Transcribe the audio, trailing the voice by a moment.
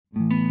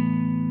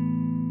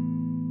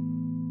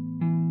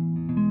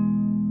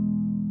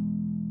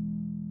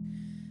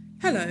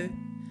Hello,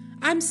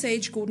 I'm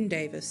Sage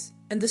Gordon-Davis,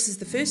 and this is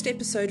the first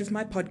episode of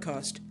my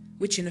podcast,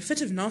 which in a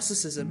fit of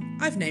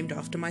narcissism, I've named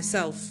after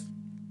myself.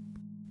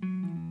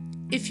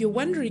 If you're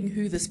wondering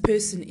who this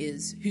person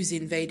is who's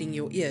invading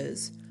your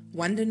ears,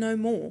 wonder no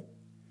more.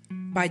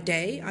 By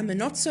day, I'm a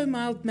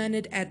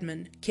not-so-mild-mannered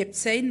admin kept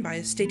sane by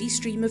a steady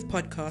stream of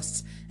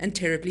podcasts and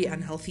terribly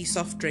unhealthy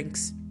soft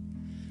drinks.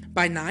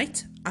 By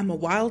night, I'm a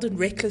wild and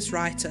reckless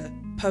writer,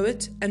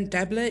 poet, and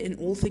dabbler in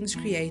all things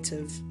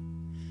creative.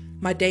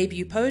 My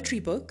debut poetry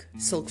book,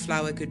 Silk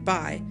Flower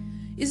Goodbye,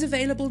 is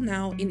available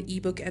now in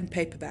ebook and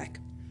paperback.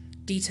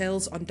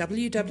 Details on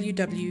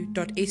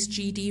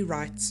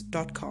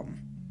www.sgdwrites.com.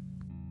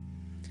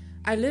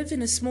 I live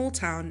in a small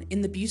town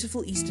in the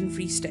beautiful Eastern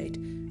Free State,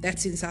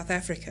 that's in South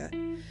Africa,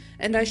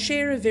 and I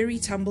share a very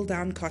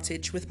tumble-down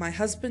cottage with my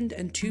husband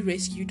and 2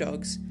 rescue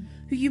dogs,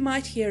 who you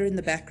might hear in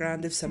the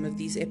background of some of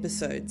these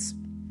episodes.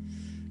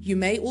 You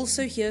may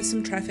also hear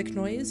some traffic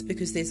noise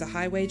because there's a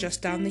highway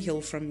just down the hill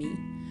from me,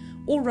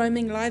 or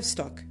roaming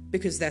livestock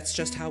because that's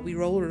just how we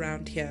roll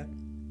around here.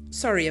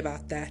 Sorry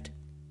about that.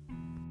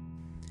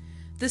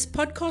 This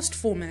podcast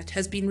format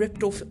has been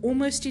ripped off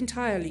almost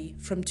entirely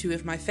from 2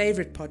 of my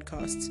favourite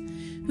podcasts,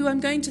 who I'm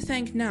going to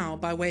thank now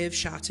by way of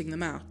shouting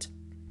them out.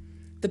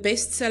 The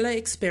Bestseller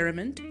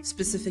Experiment,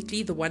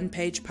 specifically the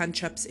one-page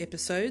punch-ups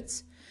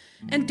episodes,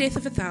 and Death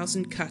of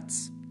 1,000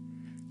 Cuts.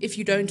 If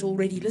you don't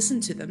already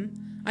listen to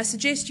them, I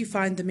suggest you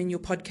find them in your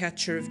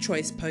podcatcher of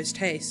choice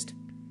post-haste.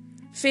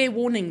 Fair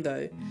warning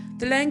though,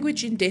 the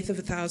language in Death of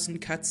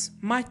 1,000 Cuts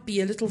might be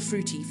a little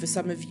fruity for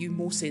some of you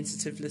more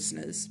sensitive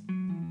listeners.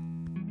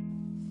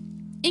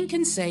 Ink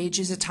and Sage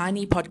is a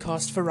tiny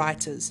podcast for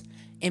writers,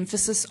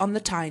 emphasis on the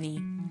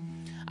tiny.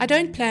 I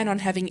don't plan on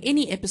having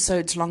any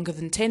episodes longer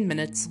than 10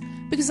 minutes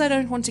because I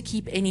don't want to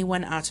keep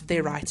anyone out of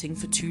their writing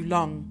for too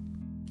long.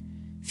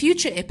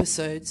 Future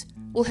episodes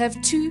will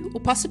have 2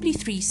 or possibly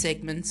 3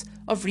 segments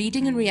of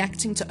reading and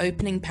reacting to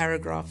opening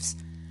paragraphs,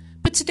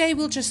 but today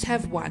we'll just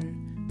have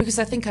 1 because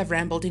I think I've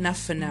rambled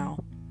enough for now.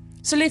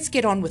 So let's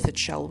get on with it,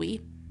 shall we?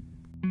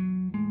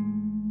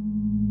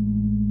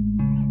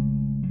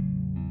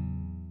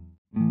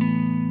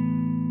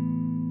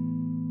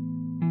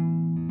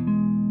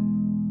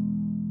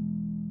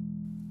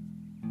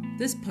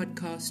 This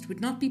podcast would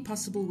not be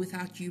possible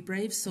without you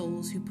brave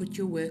souls who put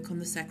your work on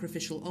the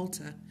sacrificial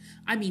altar.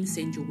 I mean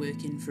send your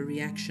work in for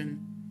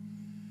reaction.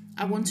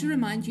 I want to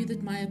remind you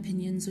that my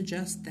opinions are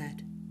just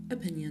that,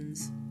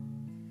 opinions.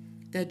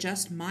 They're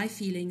just my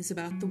feelings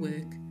about the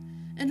work,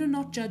 and are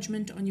not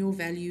judgment on your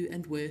value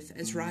and worth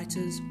as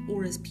writers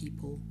or as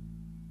people.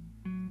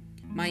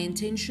 My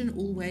intention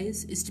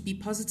always is to be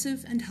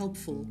positive and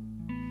helpful,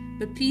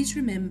 but please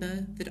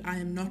remember that I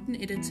am not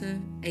an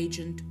editor,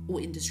 agent, or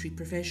industry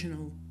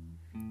professional.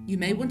 You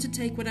may want to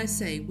take what I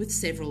say with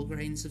several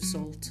grains of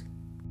salt.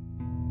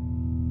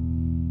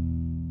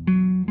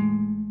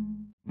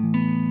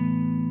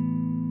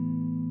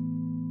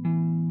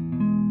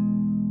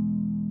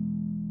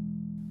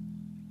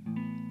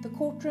 The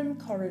Courtroom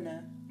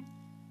Coroner,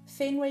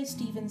 Fenway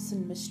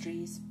Stevenson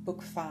Mysteries,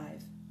 Book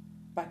 5,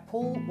 by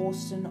Paul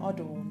Austen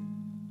Odorn.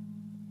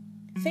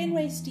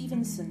 Fenway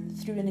Stevenson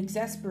threw an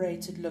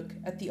exasperated look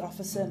at the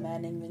officer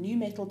manning the new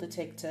metal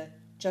detector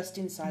just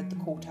inside the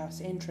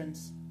courthouse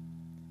entrance.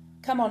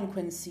 Come on,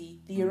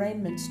 Quincy, the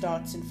arraignment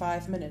starts in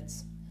 5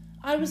 minutes.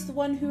 I was the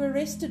one who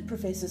arrested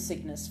Professor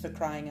Cygnus for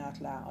crying out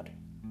loud.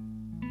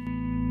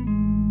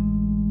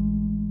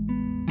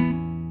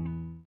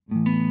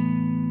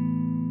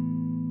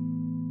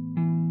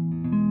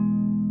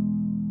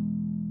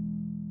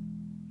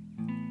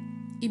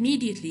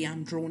 Immediately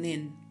I'm drawn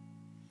in.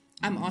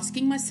 I'm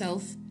asking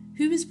myself,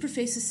 who is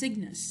Professor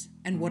Cygnus,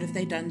 and what have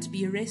they done to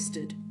be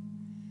arrested?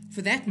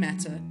 For that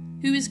matter,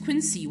 who is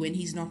Quincy when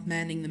he's not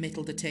manning the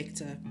metal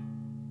detector?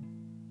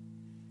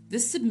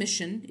 This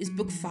submission is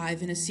book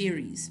 5 in a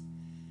series,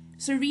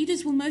 so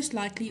readers will most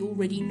likely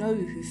already know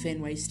who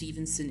Fenway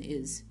Stevenson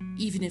is,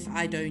 even if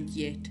I don't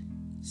yet.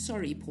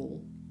 Sorry,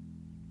 Paul.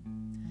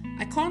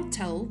 I can't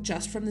tell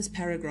just from this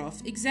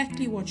paragraph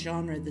exactly what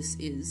genre this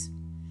is,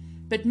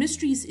 but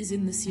mysteries is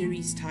in the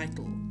series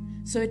title,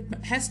 so it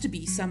has to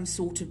be some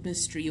sort of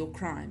mystery or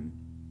crime.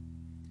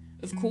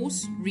 Of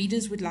course,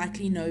 readers would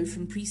likely know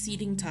from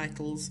preceding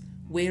titles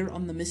where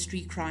on the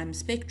mystery-crime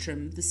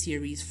spectrum the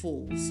series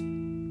falls.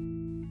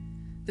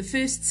 The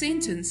first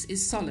sentence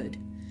is solid,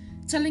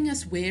 telling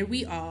us where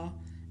we are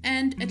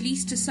and, at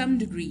least to some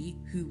degree,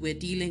 who we're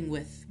dealing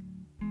with.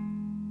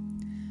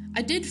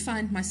 I did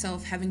find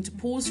myself having to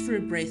pause for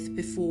a breath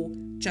before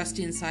just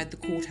inside the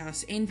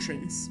courthouse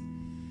entrance,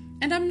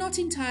 and I'm not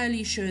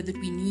entirely sure that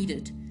we need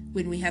it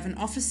when we have an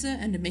officer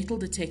and a metal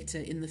detector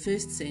in the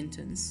first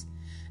sentence,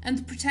 and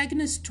the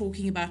protagonist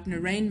talking about an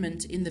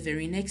arraignment in the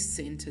very next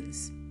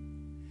sentence.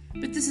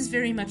 But this is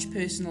very much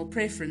personal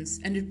preference,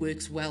 and it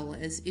works well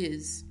as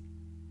is.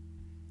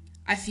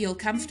 I feel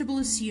comfortable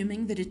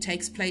assuming that it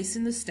takes place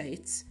in the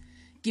States,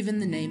 given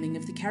the naming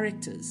of the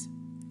characters.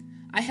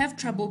 I have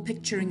trouble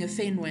picturing a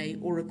Fenway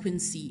or a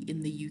Quincy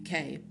in the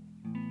UK.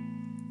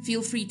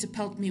 Feel free to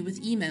pelt me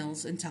with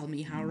emails and tell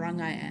me how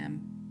wrong I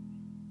am.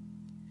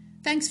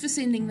 Thanks for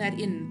sending that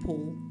in,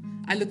 Paul.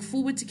 I look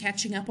forward to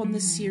catching up on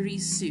this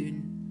series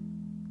soon.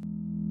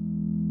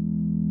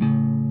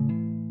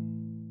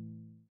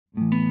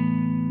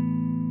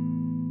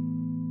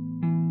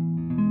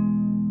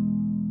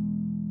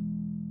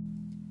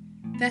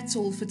 That's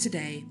all for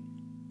today.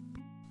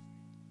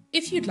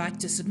 If you'd like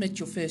to submit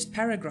your first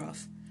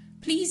paragraph,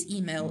 please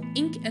email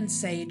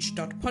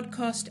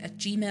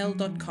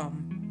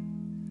inkandsage.podcast@gmail.com.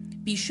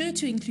 Be sure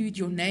to include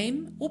your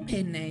name or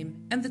pen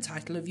name and the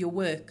title of your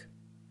work.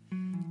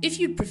 If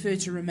you'd prefer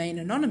to remain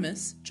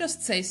anonymous,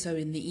 just say so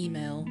in the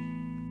email.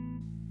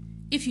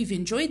 If you've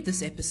enjoyed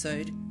this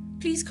episode,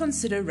 please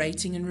consider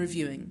rating and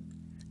reviewing,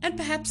 and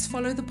perhaps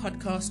follow the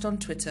podcast on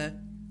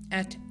Twitter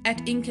at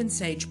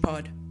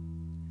 @inkandsagepod.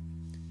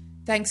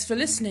 Thanks for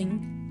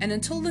listening, and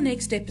until the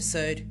next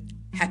episode,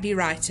 happy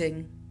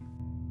writing.